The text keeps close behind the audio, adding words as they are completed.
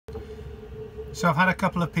So I've had a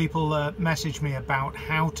couple of people message me about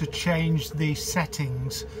how to change the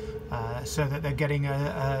settings so that they're getting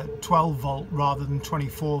a 12 volt rather than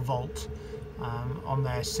 24 volt on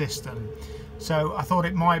their system. So I thought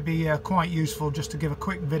it might be quite useful just to give a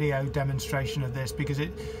quick video demonstration of this, because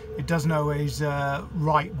it doesn't always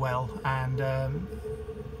write well, and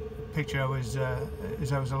picture is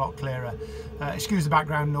always a lot clearer. Excuse the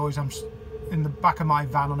background noise. I'm in the back of my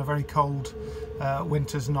van on a very cold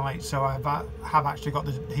winter's night, so I have actually got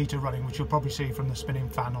the heater running, which you'll probably see from the spinning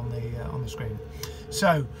fan on the screen.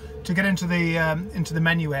 So to get into the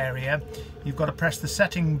menu area, you've got to press the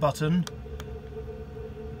setting button,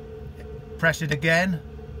 press it again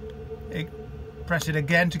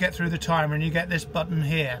to get through the timer, and you get this button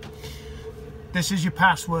here. This is your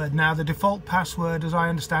password. Now the default password, as I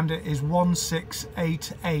understand it, is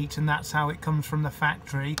 1688, and that's how it comes from the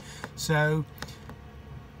factory. So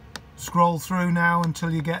scroll through now until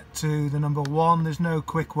you get to the number 1. There's no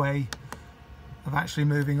quick way of actually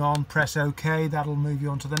moving on. Press OK, that'll move you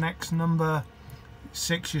on to the next number.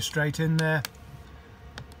 6, you're straight in there.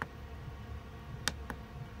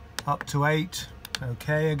 Up to 8,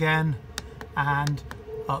 OK again, and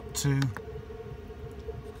up to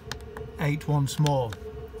 8 once more.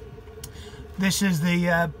 This is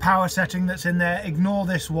the power setting that's in there. Ignore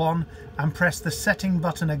this one and press the setting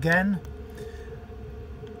button again,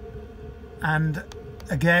 and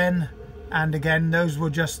again and again. Those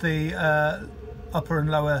were just the upper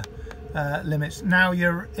and lower limits. Now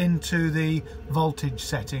you're into the voltage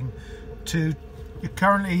setting. You're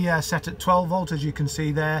currently set at 12 volt, as you can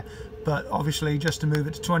see there, but obviously just to move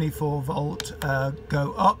it to 24 volt,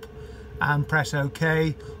 go up and press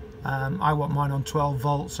OK. I want mine on 12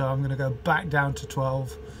 volts, so I'm going to go back down to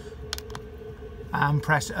 12 and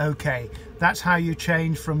press OK. That's how you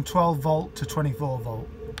change from 12 volt to 24 volt.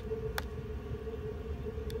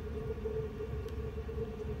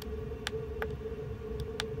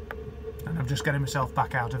 And I'm just getting myself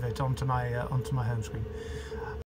back out of it onto my home screen.